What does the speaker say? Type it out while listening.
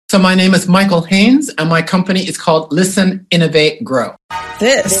So my name is Michael Haynes, and my company is called Listen, Innovate, Grow.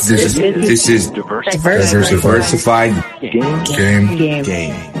 This is Diversified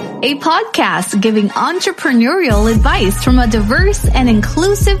Game. A podcast giving entrepreneurial advice from a diverse and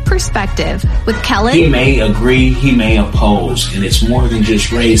inclusive perspective with Kellen. He may agree, he may oppose, and it's more than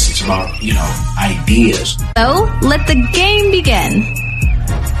just race, it's about, ideas. So, let the game begin.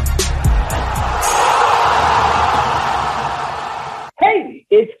 Hey,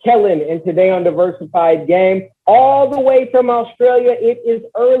 it's Kellen, and today on Diversified Game, all the way from Australia, it is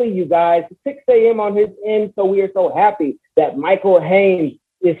early, you guys, 6 a.m. on his end, so we are so happy that Michael Haynes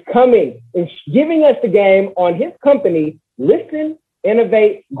is coming and giving us the game on his company, Listen,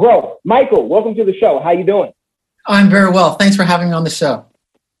 Innovate, Grow. Michael, welcome to the show. How you doing? I'm very well. Thanks for having me on the show.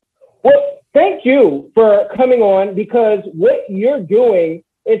 Well, thank you for coming on, because what you're doing,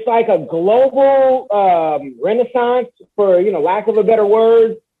 it's like a global renaissance, for lack of a better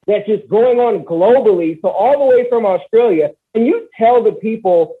word, that's just going on globally. So all the way from Australia, can you tell the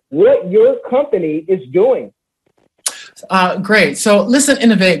people what your company is doing? Great. So Listen,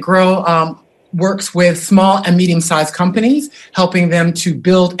 Innovate, Grow works with small and medium-sized companies, helping them to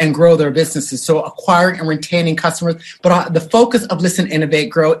build and grow their businesses. So acquiring and retaining customers. But the focus of Listen, Innovate,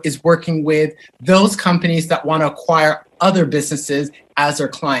 Grow is working with those companies that want to acquire other businesses as their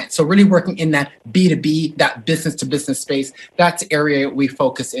clients. So really working in that B2B, that business-to-business space. That's the area we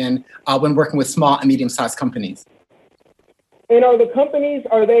focus in when working with small and medium-sized companies. And are the companies,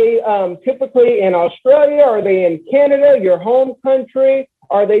 are they typically in Australia? Are they in Canada, your home country?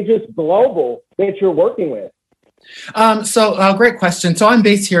 Are they just global that you're working with? Great question. So I'm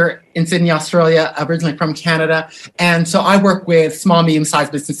based here in Sydney, Australia, originally from Canada. And so I work with small,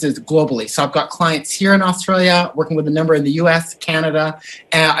 medium-sized businesses globally. So I've got clients here in Australia, working with a number in the US, Canada,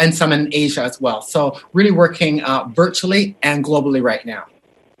 and some in Asia as well. So really working virtually and globally right now.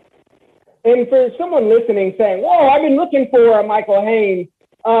 And for someone listening saying, whoa, I've been looking for Michael Haynes,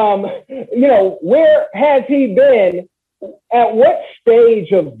 where has he been? At what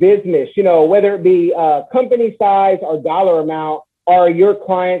stage of business, whether it be company size or dollar amount, are your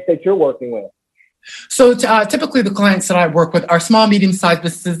clients that you're working with? So typically the clients that I work with are small, medium-sized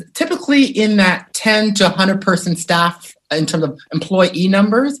businesses, typically in that 10 to 100 person staff in terms of employee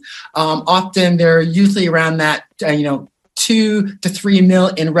numbers. Often they're usually around that, 2 to 3 mil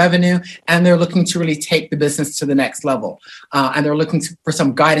in revenue, and they're looking to really take the business to the next level. And they're looking for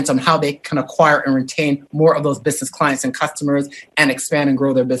some guidance on how they can acquire and retain more of those business clients and customers and expand and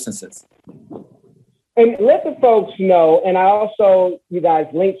grow their businesses. And let the folks know, and you guys,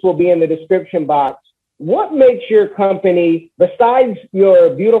 links will be in the description box. What makes your company, besides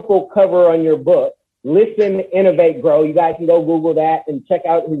your beautiful cover on your book, Listen, Innovate, Grow? You guys can go Google that and check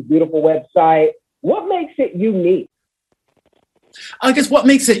out his beautiful website. What makes it unique? I guess what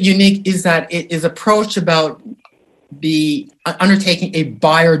makes it unique is that it is approached about undertaking a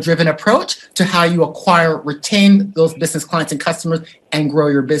buyer-driven approach to how you acquire, retain those business clients and customers, and grow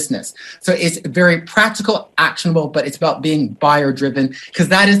your business. So it's very practical, actionable, but it's about being buyer-driven, because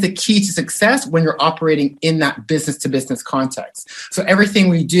that is the key to success when you're operating in that business-to-business context. So everything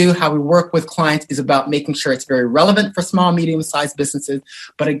we do, how we work with clients, is about making sure it's very relevant for small, medium-sized businesses,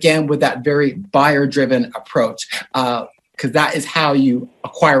 but again, with that very buyer-driven approach. Because that is how you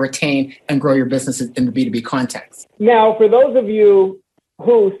acquire, retain, and grow your businesses in the B2B context. Now, for those of you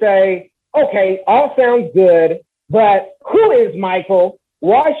who say, okay, all sounds good, but who is Michael?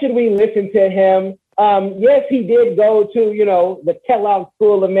 Why should we listen to him? Yes, he did go to, the Kellogg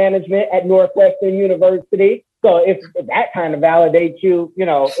School of Management at Northwestern University. So if that kind of validates you,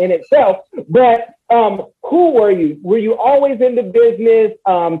 in itself. But who were you? Were you always in the business?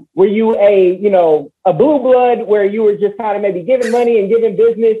 Were you a blue blood where you were just kind of maybe giving money and giving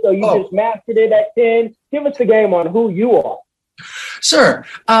business, so you just mastered it at 10? Give us the game on who you are. Sure.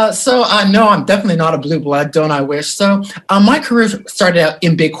 No, I'm definitely not a blue blood. Don't I wish? So my career started out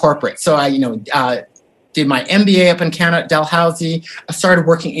in big corporate. So I, did my MBA up in Canada at Dalhousie. I started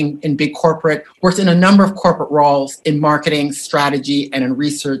working in big corporate, worked in a number of corporate roles in marketing, strategy, and in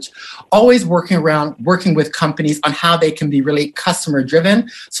research, always working with companies on how they can be really customer driven.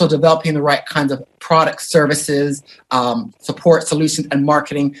 So developing the right kinds of products, services, support solutions, and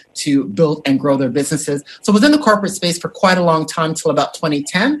marketing to build and grow their businesses. So I was in the corporate space for quite a long time, till about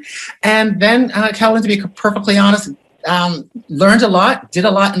 2010. And then, Kellen, to be perfectly honest, learned a lot, did a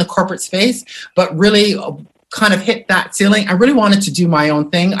lot in the corporate space, but really kind of hit that ceiling. I really wanted to do my own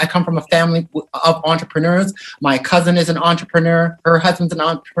thing. I come from a family of entrepreneurs. My cousin is an entrepreneur. Her husband's an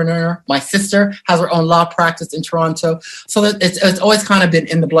entrepreneur. My sister has her own law practice in Toronto. So it's always kind of been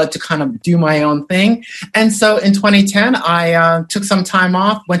in the blood to kind of do my own thing. And so in 2010, I took some time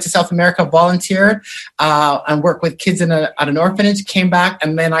off, went to South America, volunteered, and worked with kids at an orphanage, came back,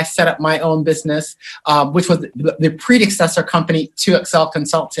 and then I set up my own business, which was the predecessor company to Excel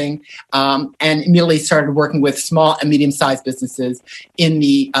Consulting, and immediately started working with small and medium-sized businesses in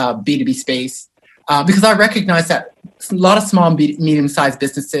the B2B space, because I recognize that a lot of small and medium-sized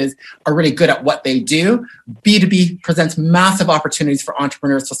businesses are really good at what they do. B2B presents massive opportunities for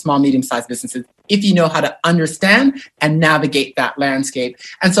entrepreneurs, for small, medium-sized businesses, if you know how to understand and navigate that landscape.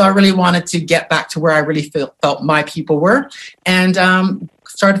 And so I really wanted to get back to where I really felt my people were, and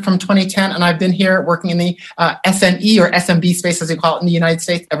started from 2010, and I've been here working in the SME or SMB space, as we call it in the United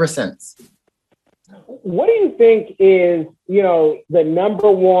States, ever since. What do you think is, the number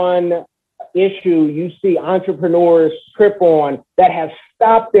one issue you see entrepreneurs trip on that has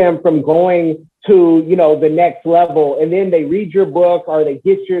stopped them from going to, the next level? And then they read your book or they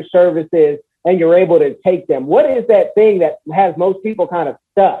get your services and you're able to take them. What is that thing that has most people kind of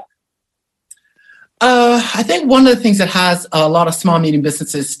stuck? I think one of the things that has a lot of small, medium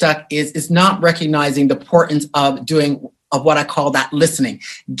businesses stuck is not recognizing the importance of what I call that listening,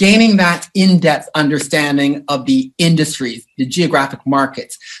 gaining that in-depth understanding of the industries, the geographic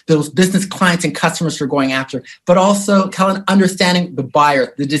markets, those business clients and customers you're going after, but also kind of understanding the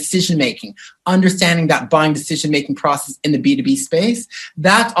buyer, the decision-making, understanding that buying decision-making process in the B2B space.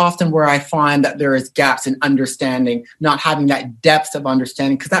 That's often where I find that there is gaps in understanding, not having that depth of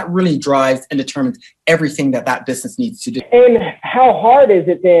understanding, because that really drives and determines everything that business needs to do. And how hard is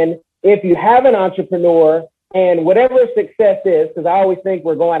it then if you have an entrepreneur and whatever success is, because I always think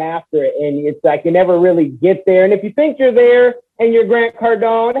we're going after it, and it's like you never really get there. And if you think you're there and you're Grant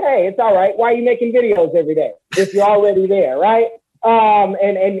Cardone, hey, it's all right. Why are you making videos every day if you're already there, right?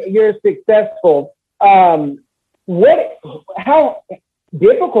 And you're successful. How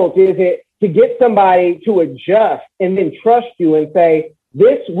difficult is it to get somebody to adjust and then trust you and say,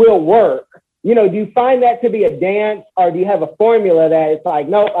 this will work? Do you find that to be a dance, or do you have a formula that it's like,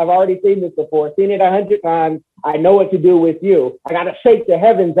 nope, I've already seen this before, seen it 100 times. I know what to do with you. I got to shake the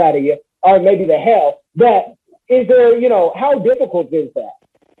heavens out of you, or maybe the hell. But is there, how difficult is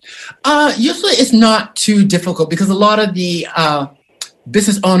that? Usually it's not too difficult, because a lot of the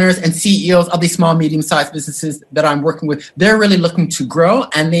business owners and CEOs of these small, medium-sized businesses that I'm working with, they're really looking to grow,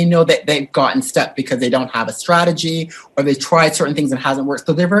 and they know that they've gotten stuck because they don't have a strategy, or they tried certain things and it hasn't worked.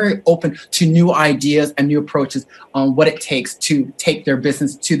 So they're very open to new ideas and new approaches on what it takes to take their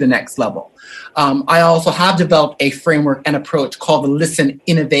business to the next level. I also have developed a framework and approach called the Listen,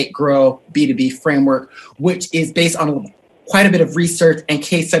 Innovate, Grow B2B framework, which is based on quite a bit of research and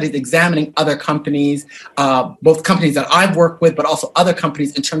case studies examining other companies, both companies that I've worked with, but also other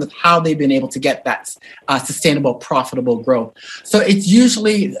companies in terms of how they've been able to get that sustainable, profitable growth. So it's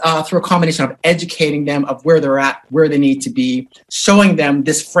usually through a combination of educating them of where they're at, where they need to be, showing them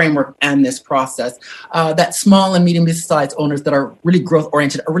this framework and this process, that small and medium-sized owners that are really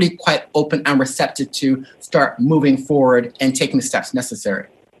growth-oriented are really quite open and receptive to start moving forward and taking the steps necessary.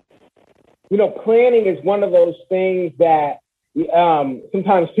 Planning is one of those things that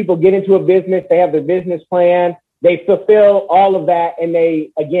sometimes people get into a business, they have their business plan, they fulfill all of that, and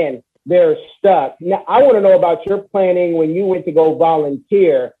they're stuck. Now, I want to know about your planning when you went to go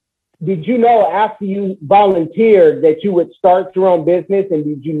volunteer. Did you know after you volunteered that you would start your own business, and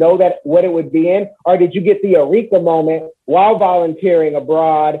did you know that what it would be in? Or did you get the eureka moment while volunteering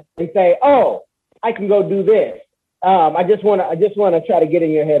abroad and say, oh, I can go do this? I just want to try to get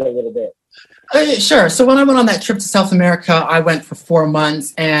in your head a little bit. Sure. So when I went on that trip to South America, I went for 4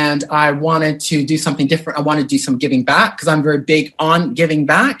 months, and I wanted to do something different. I wanted to do some giving back, because I'm very big on giving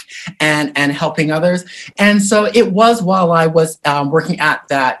back and helping others. And so it was while I was working at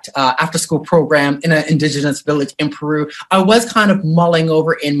that after-school program in an indigenous village in Peru, I was kind of mulling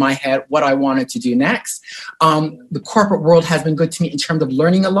over in my head what I wanted to do next. The corporate world has been good to me in terms of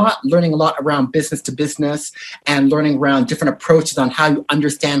learning a lot around business to business, and learning around different approaches on how you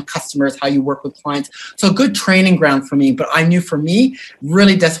understand customers, how you work with clients. So a good training ground for me, but I knew for me,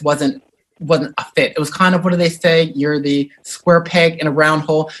 really just wasn't a fit. It was kind of, what do they say? You're the square peg in a round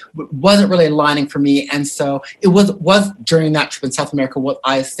hole. It wasn't really aligning for me. And so it was during that trip in South America, what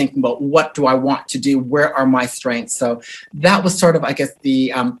I was thinking about, what do I want to do? Where are my strengths? So that was sort of, I guess,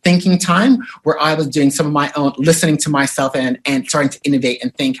 the thinking time where I was doing some of my own, listening to myself and starting to innovate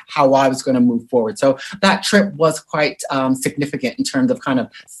and think how I was going to move forward. So that trip was quite significant in terms of kind of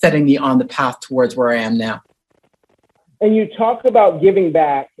setting me on the path towards where I am now. and you talk about giving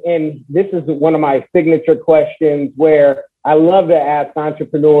back, and this is one of my signature questions where I love to ask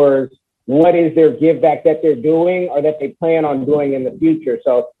entrepreneurs, what is their give back that they're doing or that they plan on doing in the future?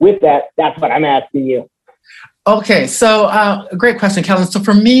 So with that, that's what I'm asking you. Okay, so great question, Kellen. So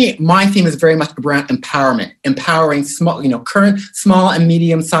for me, my theme is very much around empowerment, empowering small, current small and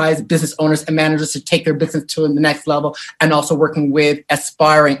medium-sized business owners and managers to take their business to the next level, and also working with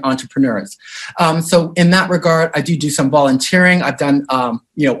aspiring entrepreneurs. So in that regard, I do some volunteering. I've done,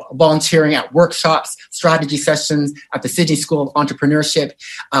 volunteering at workshops, strategy sessions at the Sydney School of Entrepreneurship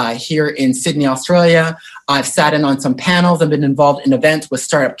here in Sydney, Australia. I've sat in on some panels and been involved in events with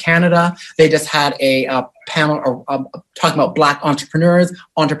Startup Canada. They just had a panel talking about Black entrepreneurs,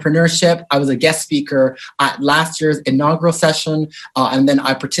 entrepreneurship. I was a guest speaker at last year's inaugural session, and then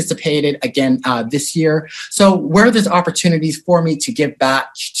I participated again this year. So where there's opportunities for me to give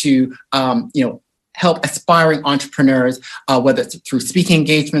back to, help aspiring entrepreneurs, whether it's through speaking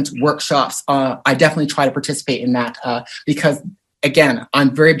engagements, workshops, I definitely try to participate in that because, again,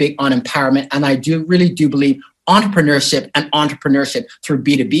 I'm very big on empowerment, and I really do believe entrepreneurship through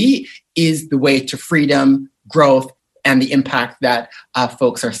B2B is the way to freedom, growth, and the impact that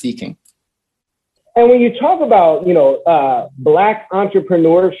folks are seeking. And when you talk about, Black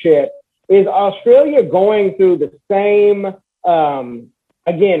entrepreneurship, is Australia going through the same,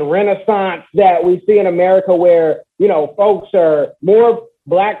 renaissance that we see in America where, folks are more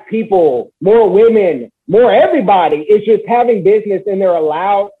Black people, more women, more everybody is just having business and they're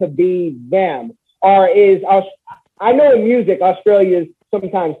allowed to be them? Or I know in music, Australia is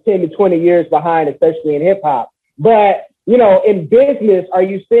sometimes 10 to 20 years behind, especially in hip hop. But, in business, are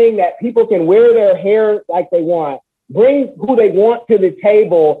you seeing that people can wear their hair like they want, bring who they want to the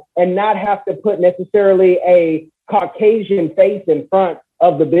table, and not have to put necessarily a Caucasian face in front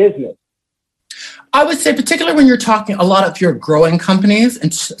of the business? I would say, particularly when you're talking a lot of your growing companies,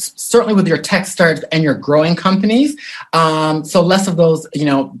 and certainly with your tech startups and your growing companies, so less of those,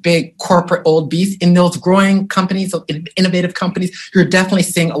 big corporate old beasts. In those growing companies, innovative companies, you're definitely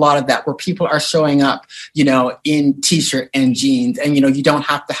seeing a lot of that where people are showing up, in t-shirt and jeans, and you don't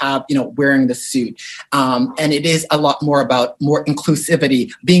have to have, wearing the suit. And it is a lot more about more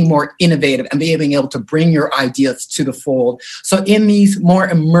inclusivity, being more innovative, and being able to bring your ideas to the fold. So in these more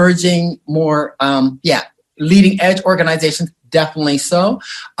emerging, more leading edge organizations, definitely so.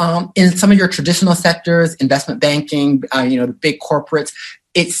 In some of your traditional sectors, investment banking, the big corporates,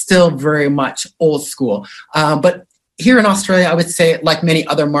 it's still very much old school. But here in Australia, I would say, like many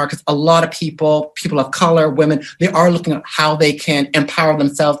other markets, a lot of people of color, women, they are looking at how they can empower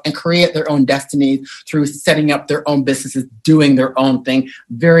themselves and create their own destinies through setting up their own businesses, doing their own thing,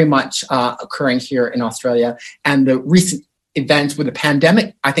 very much occurring here in Australia. And the recent events with the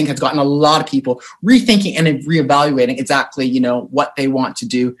pandemic, I think, has gotten a lot of people rethinking and reevaluating exactly, what they want to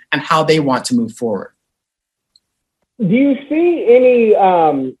do and how they want to move forward. Do you see any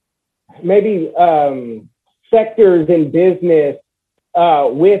sectors in business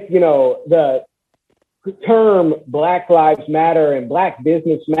with, the term Black Lives Matter and Black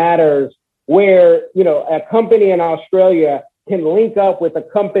Business Matters, where, a company in Australia can link up with a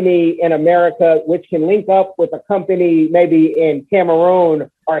company in America, which can link up with a company maybe in Cameroon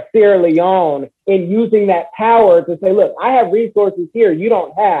or Sierra Leone, in using that power to say, look, I have resources here you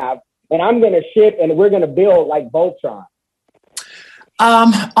don't have, and I'm going to ship and we're going to build like Voltron?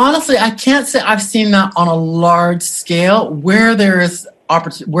 Honestly, I can't say I've seen that on a large scale. Where there's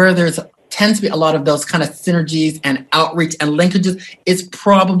tends to be a lot of those kind of synergies and outreach and linkages is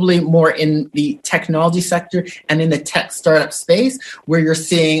probably more in the technology sector and in the tech startup space, where you're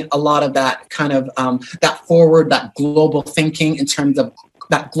seeing a lot of that kind of that global thinking in terms of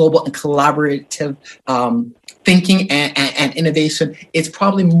that global and collaborative thinking and innovation. It's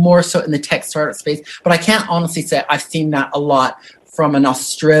probably more so in the tech startup space, but I can't honestly say I've seen that a lot from an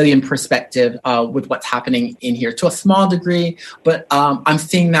Australian perspective with what's happening in here, to a small degree, but I'm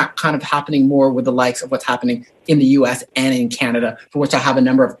seeing that kind of happening more with the likes of what's happening in the US and in Canada, for which I have a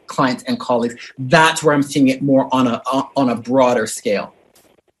number of clients and colleagues. That's where I'm seeing it more on a broader scale.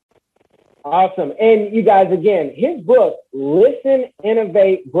 Awesome. And you guys, again, his book, Listen,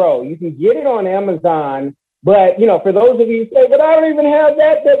 Innovate, Grow. You can get it on Amazon, but, for those of you who say, but I don't even have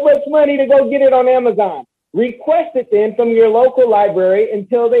that much money to go get it on Amazon. Request it then from your local library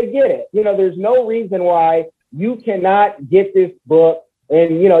until they get it. There's no reason why you cannot get this book.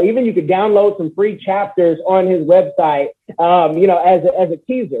 And, even you could download some free chapters on his website, as a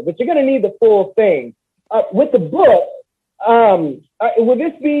teaser, but you're going to need the full thing. With the book, will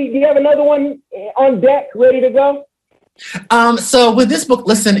this be, do you have another one on deck ready to go? So with this book,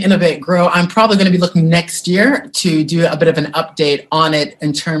 Listen, Innovate, Grow, I'm probably going to be looking next year to do a bit of an update on it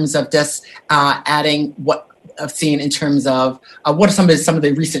in terms of just adding what I've seen in terms of what are some of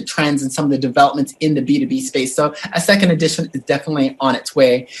the recent trends and some of the developments in the B2B space. So a second edition is definitely on its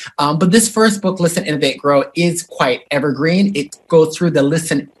way. But this first book, Listen, Innovate, Grow, is quite evergreen. It goes through the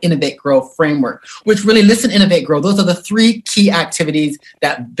Listen, Innovate, Grow framework, which really Listen, Innovate, Grow. Those are the three key activities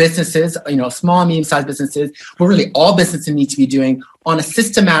that businesses, small, medium-sized businesses, but really all businesses need to be doing on a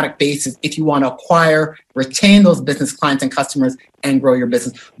systematic basis if you want to acquire, retain those business clients and customers, and grow your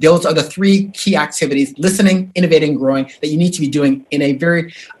business. Those are the three key activities, listening, innovating, growing, that you need to be doing in a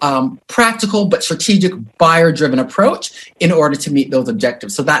very practical but strategic buyer-driven approach in order to meet those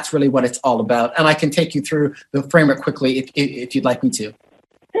objectives. So that's really what it's all about. And I can take you through the framework quickly if you'd like me to.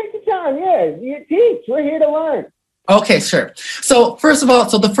 Take your time, yeah. You teach. We're here to learn. Okay, sure. So first of all,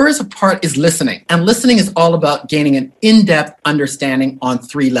 the first part is listening. And listening is all about gaining an in-depth understanding on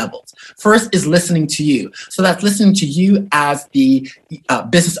three levels. First is listening to you. So that's listening to you as the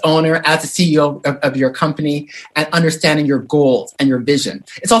business owner, as the CEO of your company, and understanding your goals and your vision.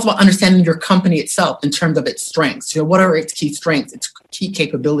 It's also about understanding your company itself in terms of its strengths. What are its key strengths, its key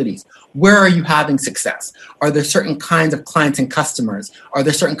capabilities? Where are you having success? Are there certain kinds of clients and customers? Are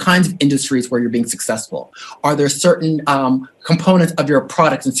there certain kinds of industries where you're being successful? Are there certain components of your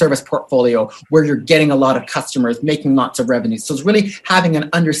product and service portfolio where you're getting a lot of customers, making lots of revenue? So it's really having an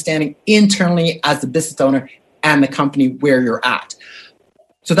understanding internally as the business owner and the company where you're at.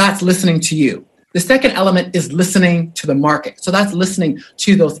 So that's listening to you. The second element is listening to the market. So that's listening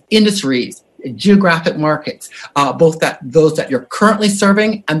to those industries, geographic markets, both those that you're currently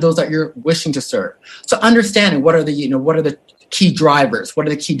serving and those that you're wishing to serve. So understanding what are the key drivers, what are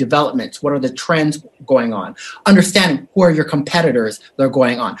the key developments, what are the trends going on, understanding who are your competitors that are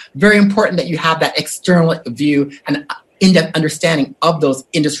going on. Very important that you have that external view and in-depth understanding of those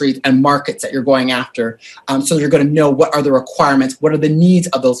industries and markets that you're going after. So you're going to know what are the requirements, what are the needs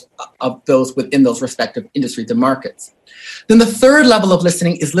of those within those respective industries and markets. Then the third level of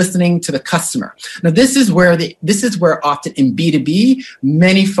listening is listening to the customer. Now, this is where often in B2B,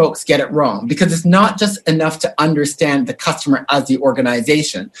 many folks get it wrong because it's not just enough to understand the customer as the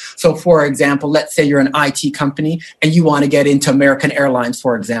organization. So, for example, let's say you're an IT company and you want to get into American Airlines,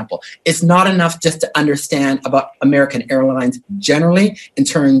 for example. It's not enough just to understand about American Airlines generally in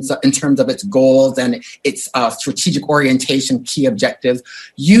terms of its goals and its strategic orientation, key objectives.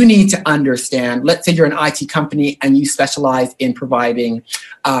 You need to understand, let's say you're an IT company and you specialize in providing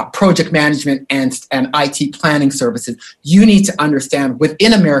project management and IT planning services. You need to understand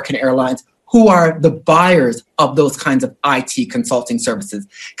within American Airlines who are the buyers of those kinds of IT consulting services,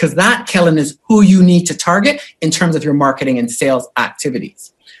 because that, Kellen, is who you need to target in terms of your marketing and sales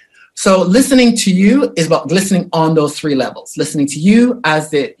activities. So listening to you is about listening on those three levels. Listening to you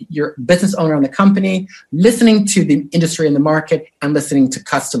as your business owner in the company, listening to the industry and the market, and listening to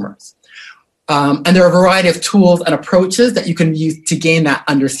customers. And there are a variety of tools and approaches that you can use to gain that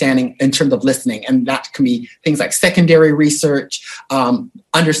understanding in terms of listening. And that can be things like secondary research,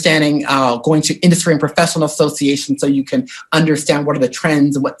 understanding, going to industry and professional associations so you can understand what are the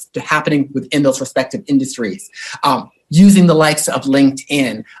trends and what's happening within those respective industries. Using the likes of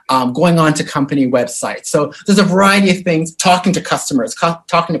LinkedIn, going on to company websites. So there's a variety of things, talking to customers,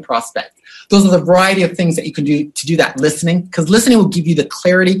 talking to prospects. Those are the variety of things that you can do to do that listening, because listening will give you the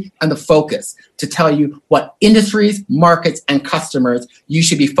clarity and the focus to tell you what industries, markets, and customers you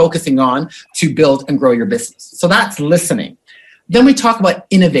should be focusing on to build and grow your business. So that's listening. Then we talk about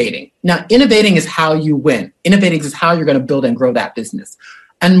innovating. Now, innovating is how you win. Innovating is how you're going to build and grow that business.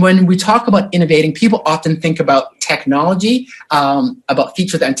 And when we talk about innovating, people often think about technology, about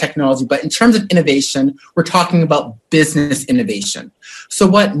features and technology. But in terms of innovation, we're talking about business innovation. So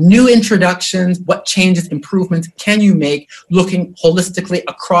what new introductions, what changes, improvements can you make looking holistically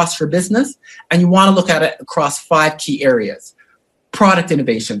across your business? And you want to look at it across 5 key areas. Product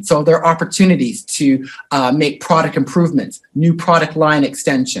innovation. So there are opportunities to make product improvements, new product line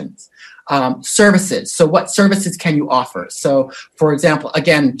extensions. Services. So what services can you offer? So for example,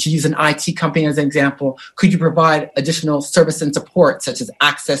 again, to use an IT company as an example, could you provide additional service and support such as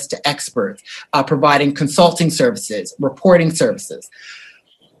access to experts, providing consulting services, reporting services?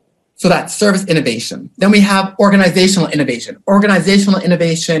 So that's service innovation. Then we have organizational innovation. Organizational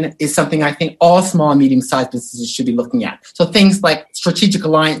innovation is something I think all small and medium-sized businesses should be looking at. So things like strategic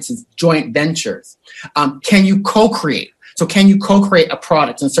alliances, joint ventures. Can you co-create? So can you co-create a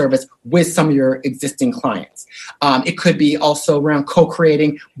product and service with some of your existing clients? It could be also around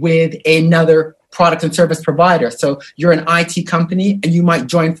co-creating with another product and service provider. So you're an IT company and you might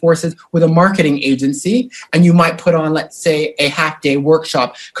join forces with a marketing agency, and you might put on, let's say, a half-day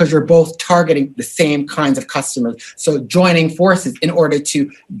workshop because you're both targeting the same kinds of customers. So joining forces in order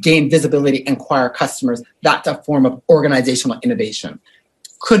to gain visibility and acquire customers, that's a form of organizational innovation.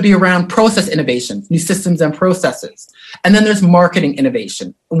 Could be around process innovation, new systems and processes. And then there's marketing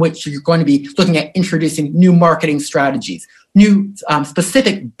innovation, in which you're going to be looking at introducing new marketing strategies, new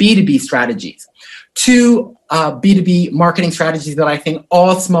specific B2B strategies. Two B2B marketing strategies that I think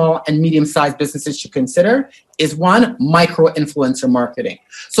all small and medium-sized businesses should consider is one, micro-influencer marketing.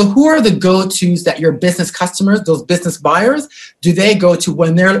 So who are the go-tos that your business customers, those business buyers, do they go to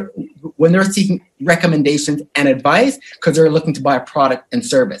when they're seeking recommendations and advice because they're looking to buy a product and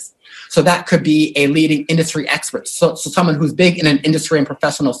service? So that could be a leading industry expert, so someone who's big in an industry and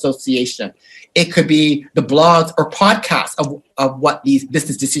professional association. It could be the blogs or podcasts of what these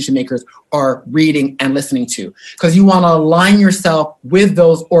business decision makers are reading and listening to, because you want to align yourself with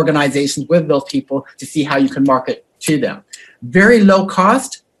those organizations, with those people, to see how you can market to them. Very low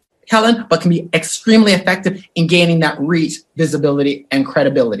cost, Helen, but can be extremely effective in gaining that reach, visibility, and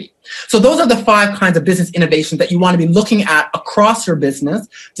credibility. So those are the 5 kinds of business innovations that you want to be looking at across your business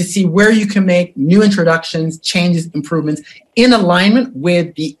to see where you can make new introductions, changes, improvements in alignment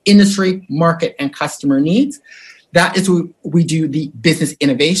with the industry, market, and customer needs. That is what we do, the business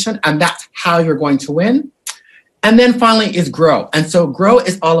innovation, and that's how you're going to win. And then finally is grow. And so grow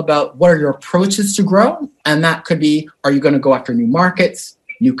is all about what are your approaches to grow? And that could be, are you going to go after new markets,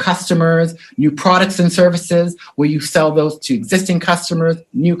 new customers, new products and services? Will you sell those to existing customers,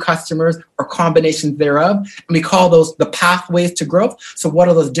 new customers, or combinations thereof? And we call those the pathways to growth. So what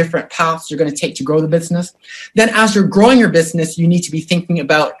are those different paths you're going to take to grow the business? Then as you're growing your business, you need to be thinking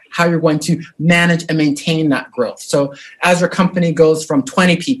about how you're going to manage and maintain that growth. So as your company goes from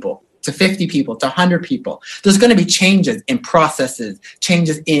 20 people to 50 people to 100 people, there's going to be changes in processes,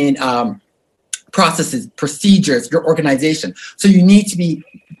 changes in processes, procedures, your organization. So you need to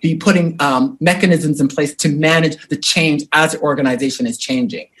be putting mechanisms in place to manage the change as the organization is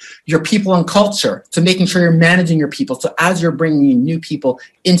changing. Your people and culture, so making sure you're managing your people. So as you're bringing in new people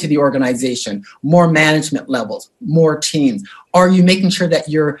into the organization, more management levels, more teams, are you making sure that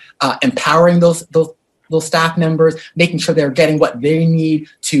you're empowering those staff members, making sure they're getting what they need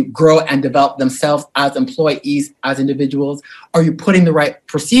to grow and develop themselves as employees, as individuals? Are you putting the right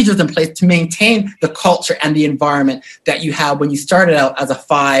procedures in place to maintain the culture and the environment that you had when you started out as a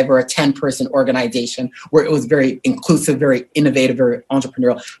 5 or a 10-person organization, where it was very inclusive, very innovative, very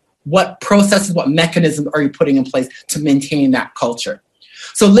entrepreneurial? What processes, what mechanisms are you putting in place to maintain that culture?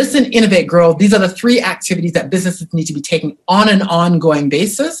 So listen, innovate, grow. These are the 3 activities that businesses need to be taking on an ongoing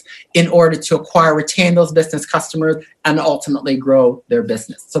basis in order to acquire, retain those business customers, and ultimately grow their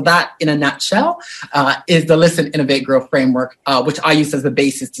business. So that, in a nutshell, is the Listen, Innovate, Grow framework, which I use as the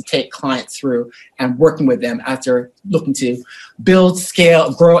basis to take clients through and working with them as they're looking to build,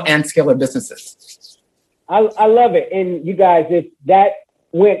 scale, grow, and scale their businesses. I love it. And you guys, if that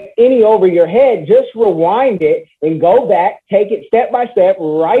went any over your head, just rewind it and go back, take it step by step,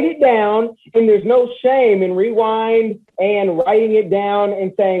 write it down. And there's no shame in rewind and writing it down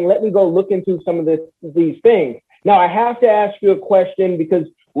and saying, let me go look into some of these things. Now, I have to ask you a question because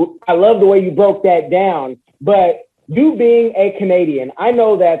I love the way you broke that down. But you being a Canadian, I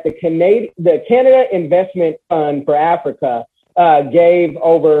know that the Canada Investment Fund for Africa gave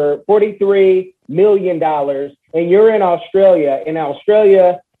over $43 million, and you're in Australia. In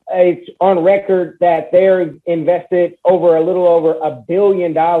Australia, it's on record that they're invested a little over $1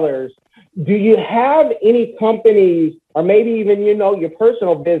 billion. Do you have any companies, or maybe even, your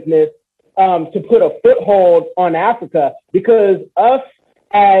personal business, to put a foothold on Africa? Because us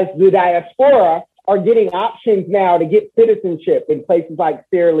as the diaspora are getting options now to get citizenship in places like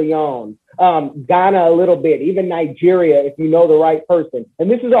Sierra Leone, Ghana a little bit, even Nigeria, if you know the right person.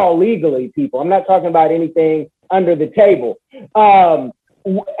 And this is all legally, people. I'm not talking about anything under the table.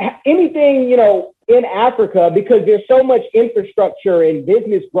 Anything, in Africa, because there's so much infrastructure and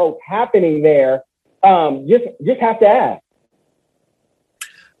business growth happening there, just have to ask.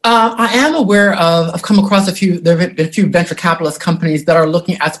 I am aware of, I've come across there have been a few venture capitalist companies that are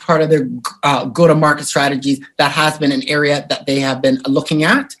looking as part of their go-to-market strategies. That has been an area that they have been looking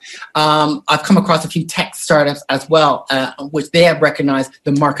at. I've come across a few tech startups as well, which they have recognized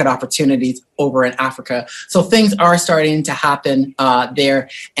the market opportunities over in Africa. So things are starting to happen there.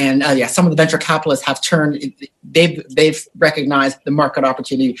 And some of the venture capitalists have they've recognized the market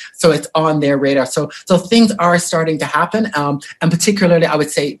opportunity. So it's on their radar. So things are starting to happen. And particularly, I would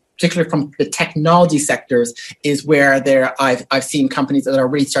say, particularly from the technology sectors, is where I've seen companies that are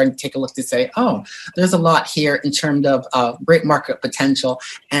really starting to take a look to say, oh, there's a lot here in terms of great market potential,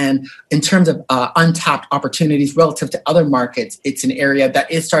 and in terms of untapped opportunities relative to other markets. It's an area that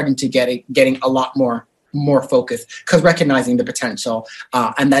is starting to getting a lot more focus, because recognizing the potential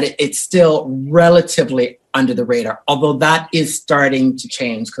and that it's still relatively under the radar, although that is starting to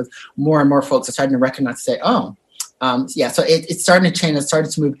change because more and more folks are starting to recognize, say, so it's starting to change. It's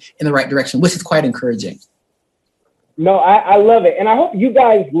starting to move in the right direction, which is quite encouraging. No, I love it. And I hope you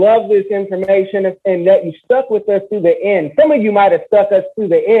guys love this information and that you stuck with us through the end. Some of you might have stuck us through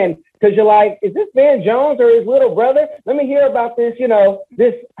the end because you're like, is this Van Jones or his little brother? Let me hear about this,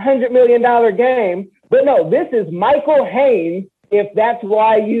 this $100 million game. But no, this is Michael Haynes, if that's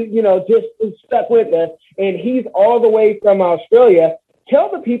why you just stuck with us. And he's all the way from Australia. Tell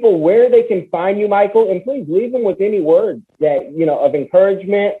the people where they can find you, Michael, and please leave them with any words that, of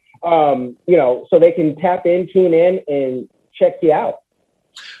encouragement, so they can tap in, tune in, and check you out.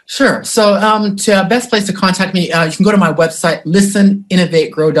 Sure. So the best place to contact me, you can go to my website,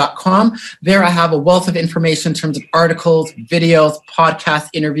 listeninnovategrow.com. There I have a wealth of information in terms of articles, videos, podcasts,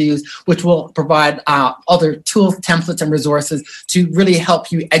 interviews, which will provide other tools, templates, and resources to really help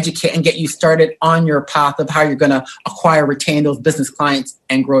you educate and get you started on your path of how you're going to acquire, retain those business clients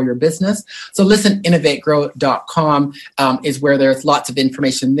and grow your business. So listeninnovategrow.com is where there's lots of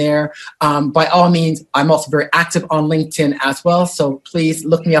information there. By all means, I'm also very active on LinkedIn as well. So please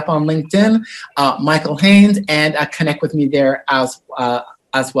look me up on LinkedIn, Michael Haynes, and connect with me there as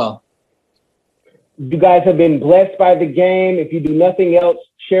well. You guys have been blessed by the game. If you do nothing else,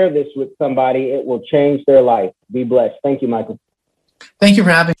 share this with somebody. It will change their life. Be blessed. Thank you, Michael. Thank you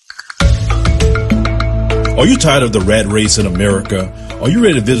for having me. Are you tired of the rat race in America? Are you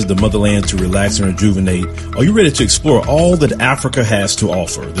ready to visit the motherland to relax and rejuvenate? Are you ready to explore all that Africa has to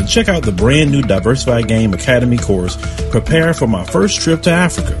offer? Then check out the brand new Diversified Game Academy course, Prepare for My First Trip to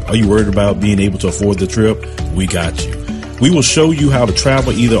Africa. Are you worried about being able to afford the trip? We got you. We will show you how to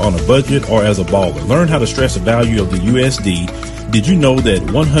travel either on a budget or as a baller. Learn how to stress the value of the USD. Did you know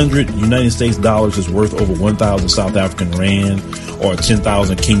that 100 United States dollars is worth over 1,000 South African rand, or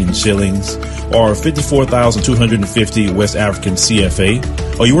 10,000 Kenyan shillings, or 54,250 West African CFA?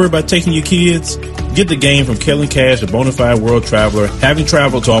 Are you worried about taking your kids? Get the game from Kellen Cash, a bona fide world traveler, having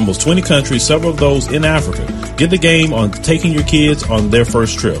traveled to almost 20 countries, several of those in Africa. Get the game on taking your kids on their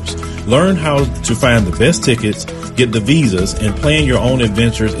first trips. Learn how to find the best tickets, get the visas, and plan your own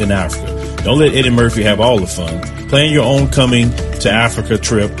adventures in Africa. Don't let Eddie Murphy have all the fun. Plan your own coming to Africa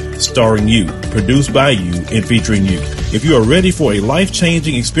trip starring you, produced by you, and featuring you. If you are ready for a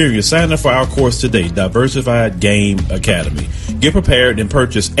life-changing experience, sign up for our course today, Diversified Game Academy. Get prepared and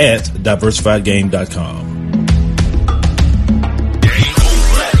purchase at diversifiedgame.com.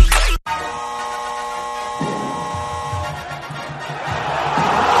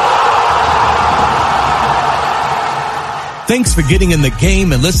 Thanks for getting in the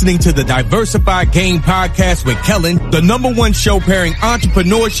game and listening to the Diversified Game Podcast with Kellen, the #1 show pairing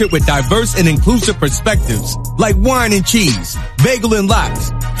entrepreneurship with diverse and inclusive perspectives like wine and cheese, bagel and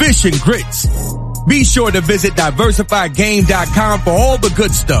lox, fish and grits. Be sure to visit diversifiedgame.com for all the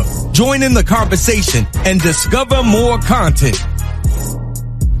good stuff. Join in the conversation and discover more content.